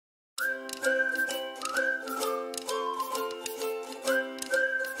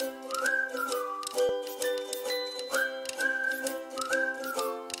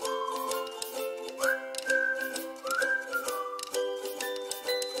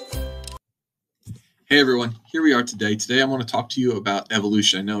Hey everyone, here we are today. Today I want to talk to you about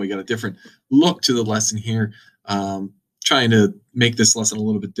evolution. I know we got a different look to the lesson here, trying to make this lesson a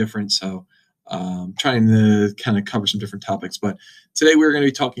little bit different. So, trying to kind of cover some different topics. But today we're going to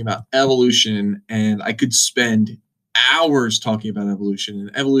be talking about evolution, and I could spend hours talking about evolution.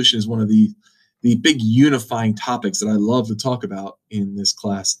 And evolution is one of the big unifying topics that I love to talk about in this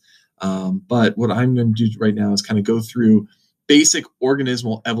class. But what I'm going to do right now is kind of go through basic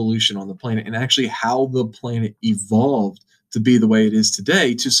organismal evolution on the planet and actually how the planet evolved to be the way it is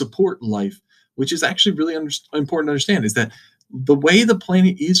today to support life, which is actually really important to understand, is that the way the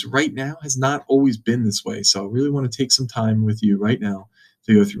planet is right now has not always been this way. So I really want to take some time with you right now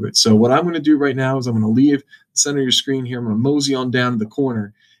to go through it. So what I'm going to do right now is I'm going to leave the center of your screen here. I'm going to mosey on down to the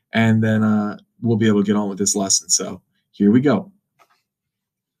corner, and then we'll be able to get on with this lesson. So here we go.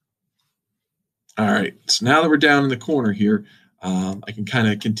 All right, so now that we're down in the corner here, I can kind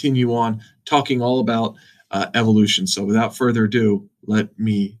of continue on talking all about evolution. So without further ado, let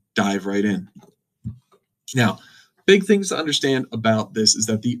me dive right in. Now, big things to understand about this is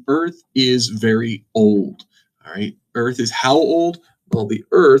that the Earth is very old. All right, Earth is how old? Well, the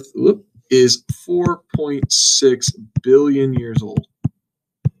Earth is 4.6 billion years old.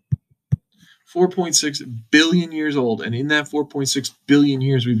 4.6 billion years old. And in that 4.6 billion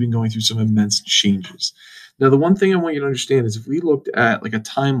years, we've been going through some immense changes. Now, the one thing I want you to understand is if we looked at like a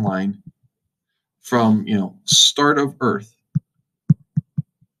timeline from, start of Earth,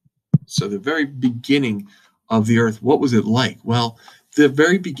 so the very beginning of the Earth, what was it like? Well, the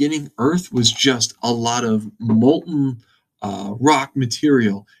very beginning, Earth was just a lot of molten rock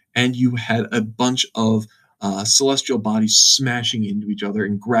material, and you had a bunch of celestial bodies smashing into each other,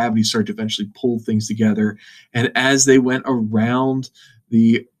 and gravity started to eventually pull things together. And as they went around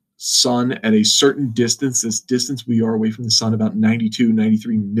the sun at a certain distance, this distance we are away from the sun, about 92,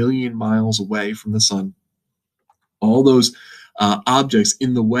 93 million miles away from the sun, all those objects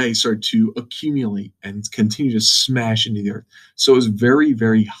in the way started to accumulate and continue to smash into the Earth. So it was very,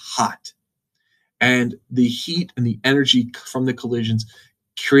 very hot. And the heat and the energy from the collisions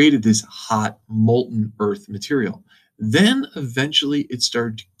created this hot, molten Earth material. Then eventually it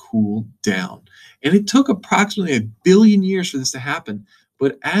started to cool down. And it took approximately 1 billion years for this to happen.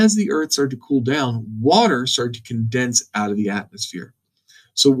 But as the Earth started to cool down, water started to condense out of the atmosphere.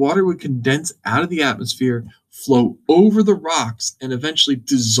 So water would condense out of the atmosphere, flow over the rocks, and eventually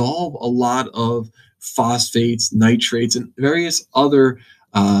dissolve a lot of phosphates, nitrates, and various other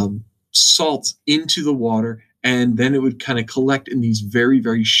salts into the water, and then it would kind of collect in these very,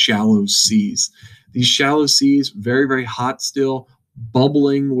 very shallow seas. These shallow seas, very, very hot still,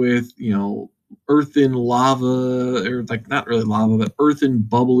 bubbling with, earthen lava, or like not really lava, but earthen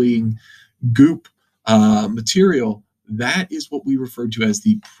bubbling goop material. That is what we refer to as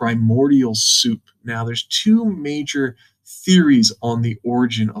the primordial soup. Now, there's two major theories on the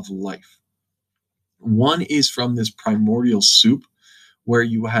origin of life. One is from this primordial soup, where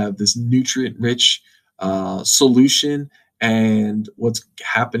you have this nutrient-rich solution, and what's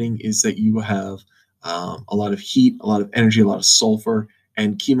happening is that you have a lot of heat, a lot of energy, a lot of sulfur,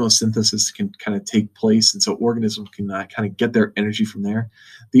 and chemosynthesis can kind of take place, and so organisms can kind of get their energy from there.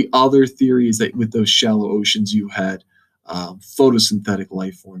 The other theory is that with those shallow oceans, you had photosynthetic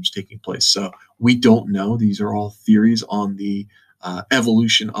life forms taking place. So we don't know. These are all theories on the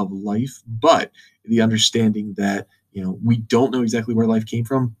evolution of life, but the understanding that we don't know exactly where life came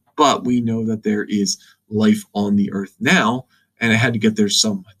from, but we know that there is life on the Earth now, and it had to get there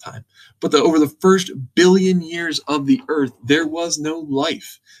some time. But over the first 1 billion years of the Earth, there was no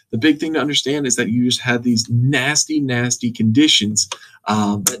life. The big thing to understand is that you just had these nasty, nasty conditions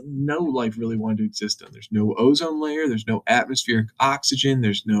that no life really wanted to exist in. There's no ozone layer, there's no atmospheric oxygen,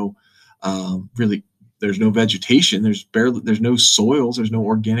 there's no there's no vegetation, there's no soils, there's no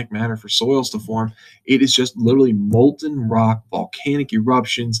organic matter for soils to form. It is just literally molten rock, volcanic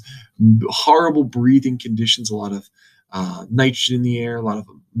eruptions, horrible breathing conditions, a lot of nitrogen in the air, a lot of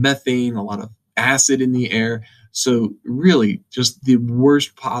methane, a lot of acid in the air. So really just the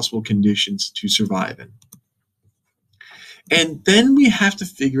worst possible conditions to survive in. And then we have to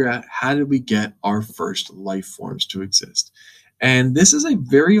figure out, how did we get our first life forms to exist? And this is a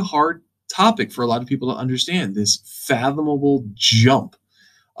very hard topic for a lot of people to understand, this fathomable jump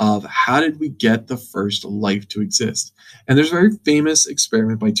of how did we get the first life to exist. And there's a very famous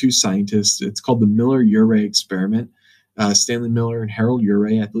experiment by two scientists. It's called the Miller-Urey experiment. Stanley Miller and Harold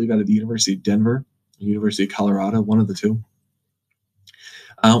Urey, I believe out of the University of Denver, University of Colorado, one of the two.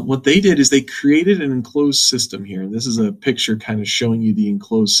 What they did is they created an enclosed system here. And this is a picture kind of showing you the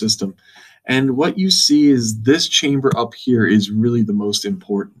enclosed system. And what you see is this chamber up here is really the most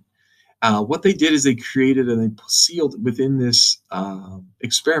important. What they did is they created and they sealed within this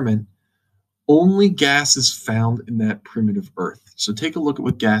experiment only gases found in that primitive Earth. So take a look at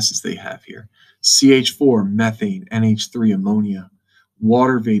what gases they have here: CH4, methane, NH3, ammonia,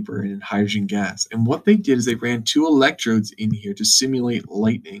 water vapor, and hydrogen gas. And what they did is they ran 2 electrodes in here to simulate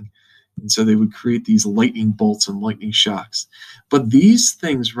lightning. And so they would create these lightning bolts and lightning shocks. But these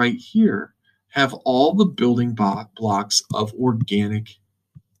things right here have all the building blocks of organic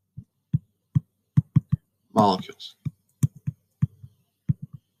molecules.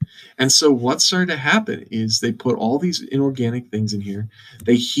 And so what started to happen is they put all these inorganic things in here.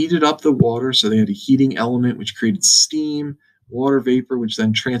 They heated up the water, so they had a heating element which created steam, water vapor, which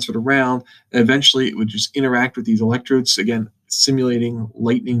then transferred around. And eventually it would just interact with these electrodes, again, simulating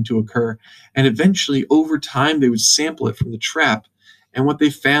lightning to occur. And eventually, over time, they would sample it from the trap. And what they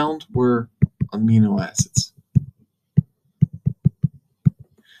found were amino acids.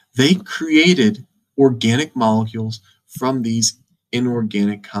 They created organic molecules from these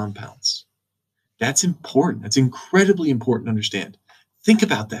inorganic compounds. That's important. That's incredibly important to understand. Think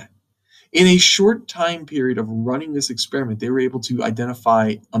about that. In a short time period of running this experiment, they were able to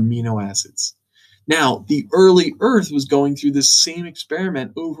identify amino acids. Now, the early Earth was going through this same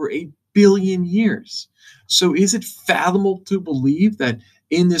experiment over 1 billion years. So is it fathomable to believe that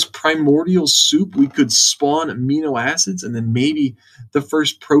in this primordial soup we could spawn amino acids and then maybe the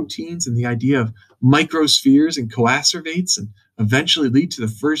first proteins and the idea of microspheres and coacervates and eventually lead to the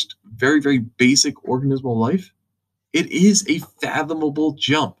first very, very basic organismal life? It is a fathomable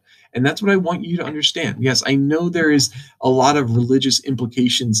jump. And that's what I want you to understand. Yes, I know there is a lot of religious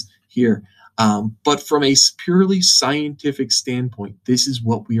implications here, but from a purely scientific standpoint, this is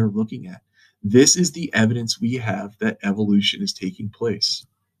what we are looking at. This is the evidence we have that evolution is taking place.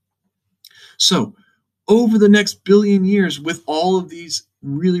 So over the next billion years, with all of these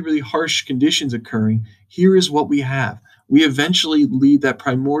really, really harsh conditions occurring, here is what we have. We eventually lead that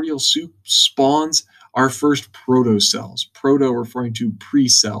primordial soup spawns our first protocells. Proto referring to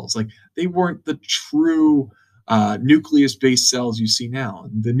pre-cells. Like they weren't the true nucleus-based cells you see now.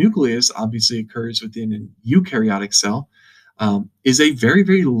 The nucleus obviously occurs within an eukaryotic cell, is a very,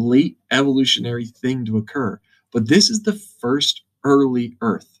 very late evolutionary thing to occur. But this is the first early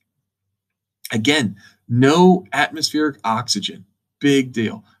Earth. Again, no atmospheric oxygen. Big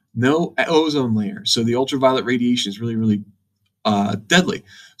deal. No ozone layer. So the ultraviolet radiation is really, really deadly.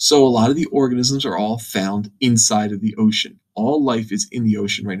 So a lot of the organisms are all found inside of the ocean. All life is in the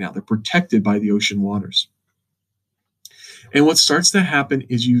ocean right now. They're protected by the ocean waters. And what starts to happen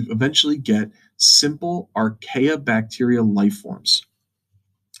is you eventually get simple archaeobacteria life forms.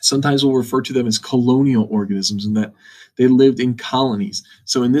 Sometimes we'll refer to them as colonial organisms in that they lived in colonies.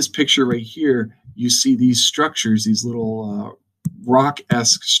 So in this picture right here, you see these structures, these little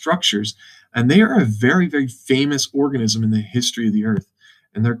rock-esque structures, and they are a very, very famous organism in the history of the Earth,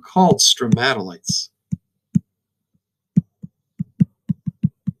 and they're called stromatolites.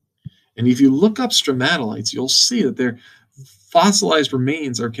 And if you look up stromatolites, you'll see that their fossilized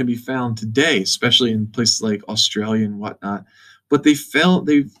remains can be found today, especially in places like Australia and whatnot. But they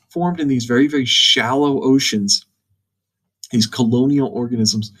formed in these very, very shallow oceans, these colonial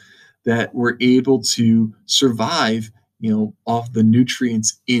organisms that were able to survive, off the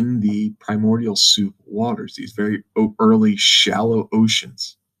nutrients in the primordial soup waters, these very early shallow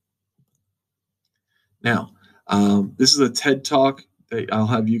oceans. Now, this is a TED Talk that I'll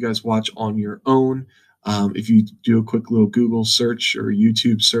have you guys watch on your own. If you do a quick little Google search or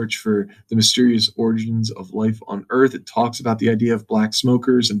YouTube search for the mysterious origins of life on Earth, it talks about the idea of black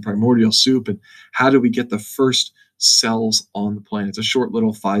smokers and primordial soup and how do we get the first cells on the planet. It's a short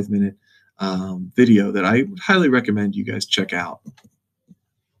little 5-minute video that I would highly recommend you guys check out.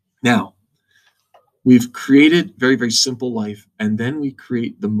 Now, we've created very, very simple life, and then we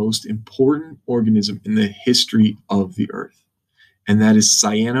create the most important organism in the history of the Earth. And that is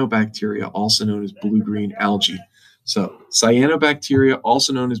cyanobacteria, also known as blue-green algae. So cyanobacteria,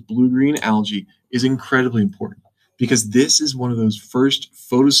 also known as blue-green algae, is incredibly important because this is one of those first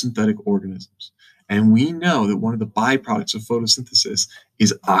photosynthetic organisms. And we know that one of the byproducts of photosynthesis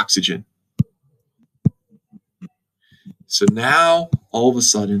is oxygen. So now, all of a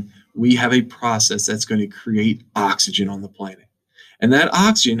sudden, we have a process that's going to create oxygen on the planet. And that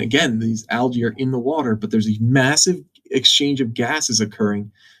oxygen, again, these algae are in the water, but there's a massive exchange of gases occurring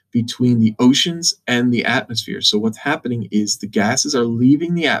between the oceans and the atmosphere. So what's happening is the gases are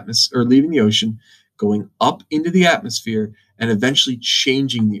leaving the atmosphere or leaving the ocean, going up into the atmosphere, and eventually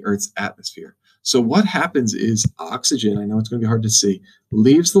changing the Earth's atmosphere. So what happens is oxygen, I know it's going to be hard to see,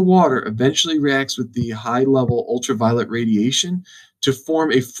 leaves the water, eventually reacts with the high-level ultraviolet radiation to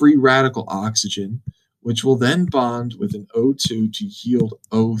form a free radical oxygen, which will then bond with an O2 to yield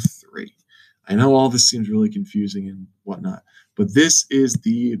O3. I know all this seems really confusing and whatnot, but this is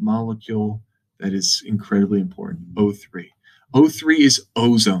the molecule that is incredibly important, O3. O3 is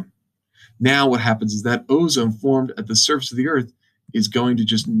ozone. Now what happens is that ozone formed at the surface of the Earth is going to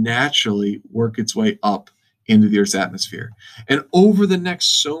just naturally work its way up into the Earth's atmosphere. And over the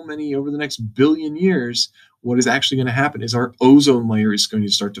next billion years, what is actually going to happen is our ozone layer is going to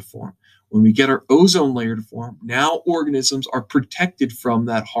start to form. When we get our ozone layer to form, now organisms are protected from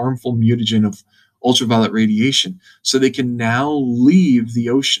that harmful mutagen of ultraviolet radiation. So they can now leave the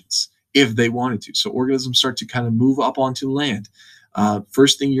oceans if they wanted to. So organisms start to kind of move up onto land.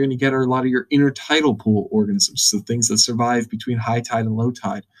 First thing you're going to get are a lot of your intertidal pool organisms, so things that survive between high tide and low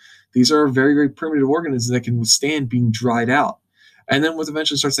tide. These are very, very primitive organisms that can withstand being dried out. And then what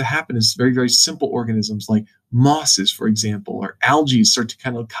eventually starts to happen is very, very simple organisms like mosses, for example, or algae start to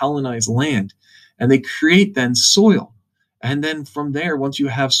kind of colonize land, and they create then soil. And then from there, once you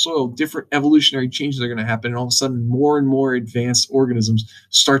have soil, different evolutionary changes are going to happen, and all of a sudden more and more advanced organisms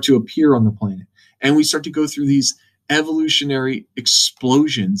start to appear on the planet. And we start to go through these evolutionary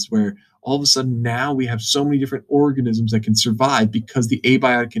explosions where all of a sudden now we have so many different organisms that can survive because the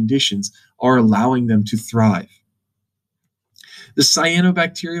abiotic conditions are allowing them to thrive. The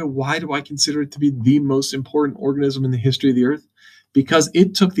cyanobacteria, why do I consider it to be the most important organism in the history of the Earth? Because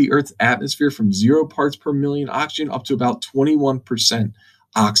it took the Earth's atmosphere from 0 parts per million oxygen up to about 21%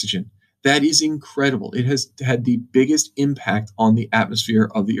 oxygen. That is incredible. It has had the biggest impact on the atmosphere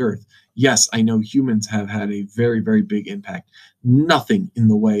of the Earth. Yes, I know humans have had a very, very big impact. Nothing in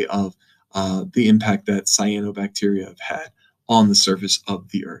the way of the impact that cyanobacteria have had on the surface of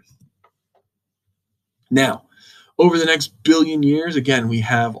the Earth. Now, over the next billion years, again, we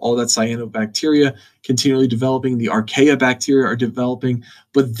have all that cyanobacteria continually developing. The archaea bacteria are developing.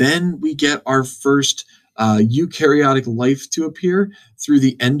 But then we get our first eukaryotic life to appear through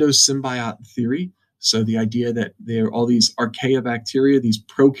the endosymbiote theory. So the idea that there are all these archaea bacteria, these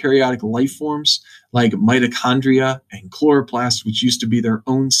prokaryotic life forms like mitochondria and chloroplasts, which used to be their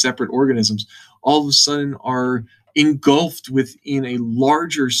own separate organisms, all of a sudden are engulfed within a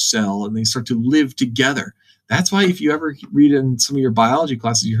larger cell and they start to live together. That's why if you ever read in some of your biology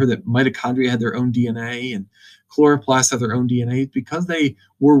classes, you heard that mitochondria had their own DNA and chloroplasts have their own DNA because they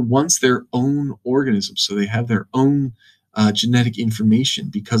were once their own organisms. So they have their own genetic information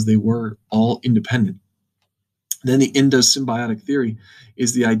because they were all independent. Then the endosymbiotic theory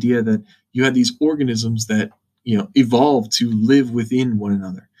is the idea that you had these organisms that evolved to live within one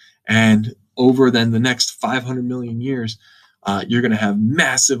another. And over then the next 500 million years, you're going to have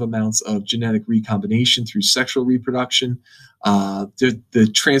massive amounts of genetic recombination through sexual reproduction,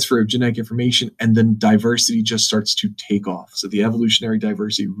 the transfer of genetic information, and then diversity just starts to take off. So the evolutionary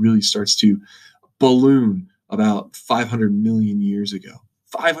diversity really starts to balloon about 500 million years ago.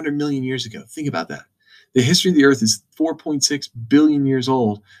 500 million years ago. Think about that. The history of the Earth is 4.6 billion years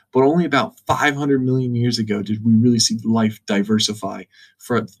old, but only about 500 million years ago did we really see life diversify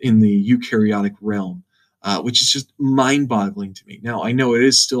in the eukaryotic realm. Which is just mind-boggling to me. Now, I know it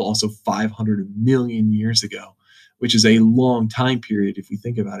is still also 500 million years ago, which is a long time period if we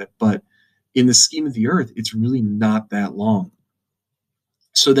think about it. But in the scheme of the Earth, it's really not that long.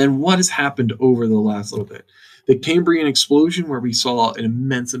 So then what has happened over the last little bit? The Cambrian explosion, where we saw an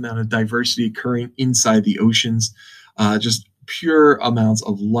immense amount of diversity occurring inside the oceans, just pure amounts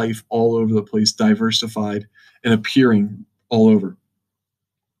of life all over the place, diversified and appearing all over.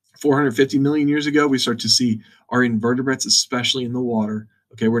 450 million years ago, we start to see our invertebrates, especially in the water.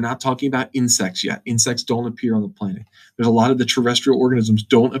 Okay, we're not talking about insects yet. Insects don't appear on the planet. There's a lot of the terrestrial organisms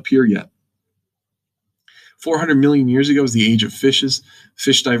don't appear yet. 400 million years ago was the age of fishes.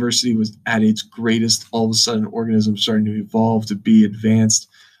 Fish diversity was at its greatest. All of a sudden, organisms starting to evolve to be advanced.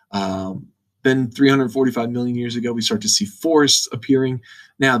 Then 345 million years ago, we start to see forests appearing.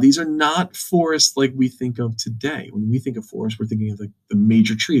 Now, these are not forests like we think of today. When we think of forests, we're thinking of the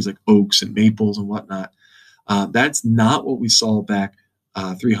major trees like oaks and maples and whatnot. That's not what we saw back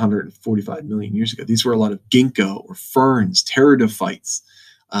 345 million years ago. These were a lot of ginkgo or ferns, pteridophytes,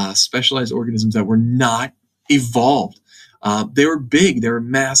 specialized organisms that were not evolved. They were big. They were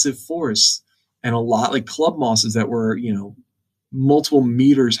massive forests, and a lot like club mosses that were, multiple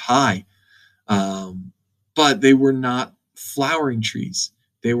meters high. But they were not flowering trees.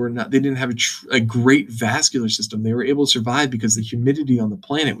 They didn't have a great vascular system. They were able to survive because the humidity on the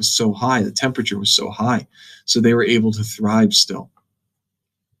planet was so high, the temperature was so high. So they were able to thrive still.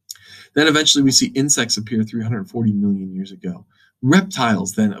 Then eventually we see insects appear 340 million years ago.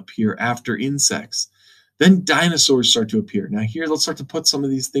 Reptiles then appear after insects. Then dinosaurs start to appear. Now here, let's start to put some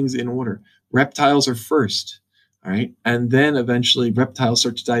of these things in order. Reptiles are first, all right? And then eventually reptiles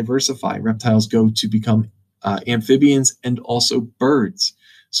start to diversify. Reptiles go to become amphibians and also birds.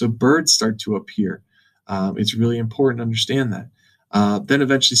 So birds start to appear. It's really important to understand that. Then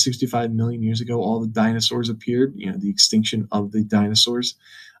eventually 65 million years ago, all the dinosaurs appeared, the extinction of the dinosaurs.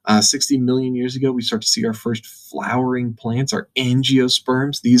 60 million years ago, we start to see our first flowering plants, our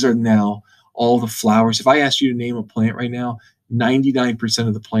angiosperms. These are now all the flowers. If I asked you to name a plant right now, 99%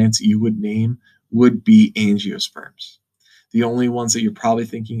 of the plants you would name would be angiosperms. The only ones that you're probably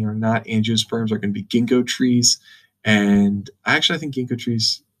thinking are not angiosperms are going to be ginkgo trees. And actually, I think ginkgo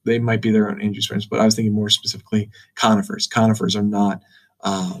trees, they might be their own angiosperms, but I was thinking more specifically conifers. Conifers are not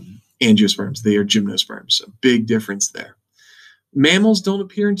angiosperms. They are gymnosperms. So big difference there. Mammals don't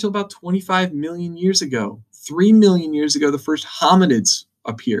appear until about 25 million years ago. 3 million years ago, the first hominids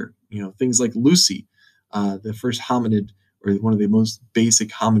appear. Things like Lucy, the first hominid, or one of the most basic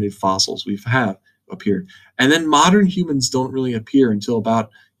hominid fossils we have appeared. And then modern humans don't really appear until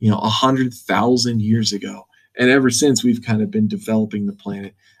about 100,000 years ago. And ever since, we've kind of been developing the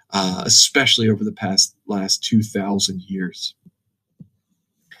planet, especially over the last 2,000 years.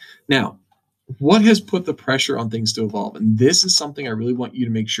 Now, what has put the pressure on things to evolve? And this is something I really want you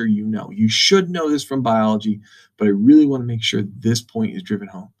to make sure you know. You should know this from biology, but I really want to make sure this point is driven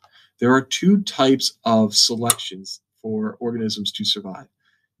home. There are two types of selections for organisms to survive: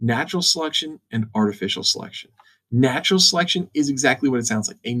 natural selection and artificial selection. Natural selection is exactly what it sounds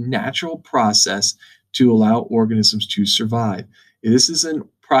like, a natural process to allow organisms to survive. This is a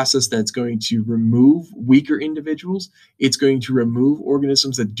process that's going to remove weaker individuals. It's going to remove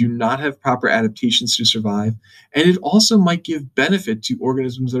organisms that do not have proper adaptations to survive. And it also might give benefit to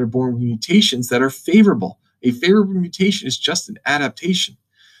organisms that are born with mutations that are favorable. A favorable mutation is just an adaptation.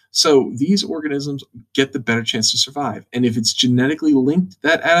 So these organisms get the better chance to survive. And if it's genetically linked,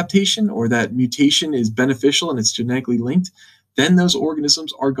 that adaptation or that mutation is beneficial and it's genetically linked, then those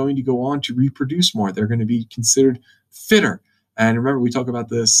organisms are going to go on to reproduce more. They're going to be considered fitter. And remember, we talk about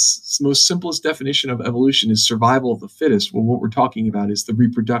this most simplest definition of evolution is survival of the fittest. Well, what we're talking about is the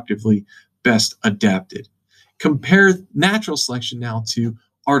reproductively best adapted. Compare natural selection now to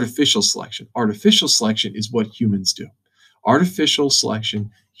artificial selection. Artificial selection is what humans do. Artificial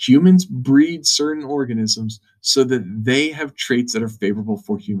selection, humans breed certain organisms so that they have traits that are favorable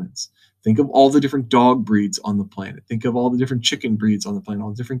for humans. Think of all the different dog breeds on the planet. Think of all the different chicken breeds on the planet, all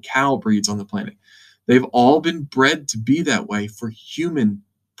the different cow breeds on the planet. They've all been bred to be that way for human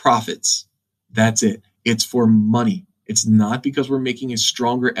profits. That's it. It's for money. It's not because we're making a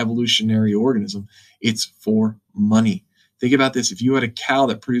stronger evolutionary organism. It's for money. Think about this. If you had a cow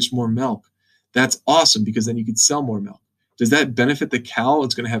that produced more milk, that's awesome because then you could sell more milk. Does that benefit the cow?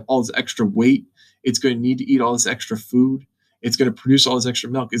 It's going to have all this extra weight. It's going to need to eat all this extra food. It's going to produce all this extra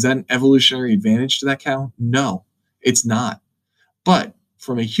milk. Is that an evolutionary advantage to that cow? No, it's not. But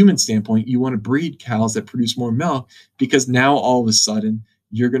from a human standpoint, you want to breed cows that produce more milk because now all of a sudden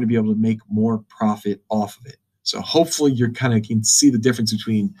you're going to be able to make more profit off of it. So hopefully you kind of can see the difference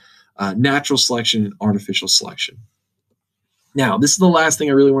between natural selection and artificial selection. Now, this is the last thing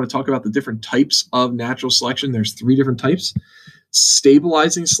I really want to talk about, the different types of natural selection. There's 3 different types: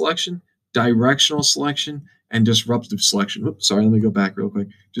 stabilizing selection, directional selection, and disruptive selection. Oops, sorry, let me go back real quick.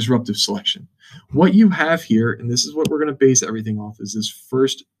 Disruptive selection. What you have here, and this is what we're going to base everything off, is this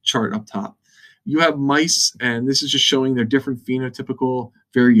first chart up top. You have mice, and this is just showing their different phenotypical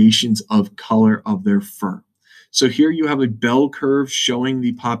variations of color of their fur. So here you have a bell curve showing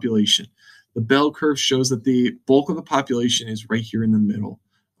the population. The bell curve shows that the bulk of the population is right here in the middle,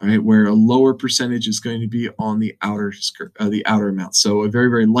 all right, where a lower percentage is going to be on the outer mouse. So a very,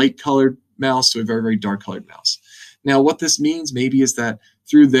 very light colored mouse to a very, very dark colored mouse. Now, what this means maybe is that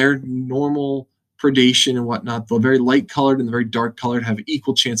through their normal predation and whatnot, the very light colored and the very dark colored have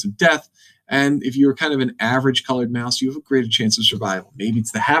equal chance of death. And if you're kind of an average colored mouse, you have a greater chance of survival. Maybe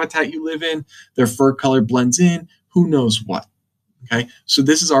it's the habitat you live in, their fur color blends in, who knows what. Okay, so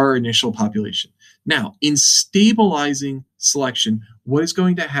this is our initial population. Now, in stabilizing selection, what is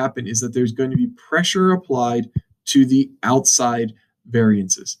going to happen is that there's going to be pressure applied to the outside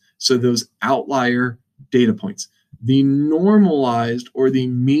variances. So those outlier data points. The normalized or the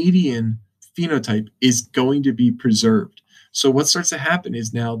median phenotype is going to be preserved. So what starts to happen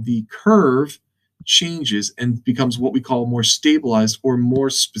is now the curve changes and becomes what we call more stabilized or more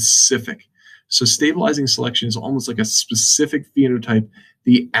specific. So stabilizing selection is almost like a specific phenotype.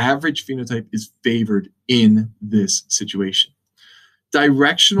 The average phenotype is favored in this situation.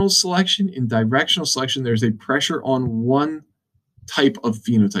 Directional selection, in directional selection, there's a pressure on one type of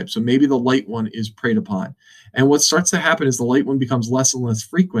phenotype. So maybe the light one is preyed upon. And what starts to happen is the light one becomes less and less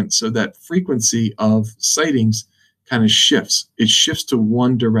frequent, so that frequency of sightings kind of shifts. It shifts to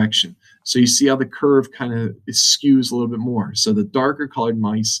one direction. So you see how the curve kind of skews a little bit more. So the darker colored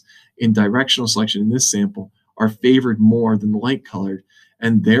mice in directional selection in this sample are favored more than the light colored,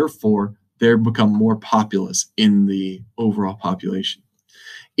 and therefore they become more populous in the overall population.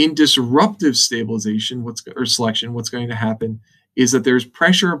 In disruptive stabilization, selection, what's going to happen is that there's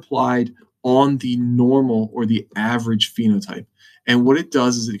pressure applied on the normal or the average phenotype. And what it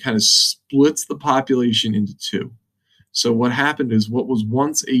does is it kind of splits the population into two. So what happened is what was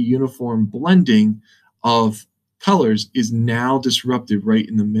once a uniform blending of colors is now disrupted right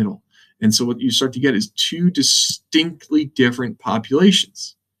in the middle. And so what you start to get is two distinctly different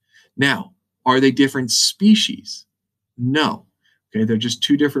populations. Now, are they different species? No. Okay, they're just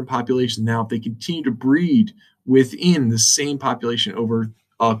two different populations. Now, if they continue to breed within the same population over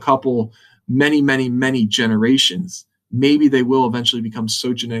a couple, many generations, maybe they will eventually become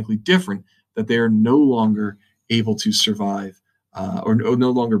so genetically different that they are no longer able to survive or no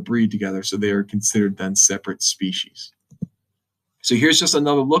longer breed together. So they are considered then separate species. So here's just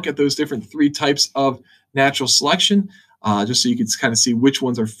another look at those different three types of natural selection, just so you can kind of see which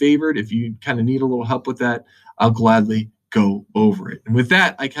ones are favored. If you kind of need a little help with that, I'll gladly go over it. And with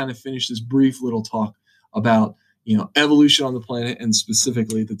that, I kind of finish this brief little talk about evolution on the planet and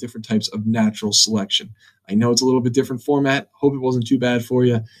specifically the different types of natural selection. I know it's a little bit different format. Hope it wasn't too bad for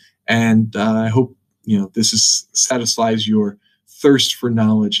you, and I hope this satisfies your thirst for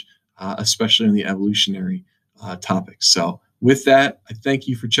knowledge, especially on the evolutionary topics. So with that, I thank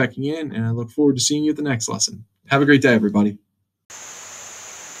you for checking in, and I look forward to seeing you at the next lesson. Have a great day, everybody.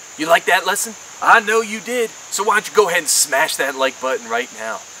 You like that lesson? I know you did. So why don't you go ahead and smash that like button right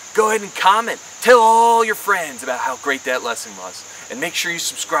now. Go ahead and comment. Tell all your friends about how great that lesson was. And make sure you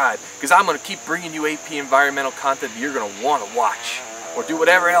subscribe, because I'm going to keep bringing you AP environmental content that you're going to want to watch. Or do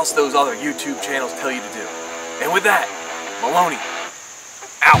whatever else those other YouTube channels tell you to do. And with that, Maloney,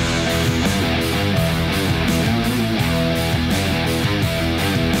 out.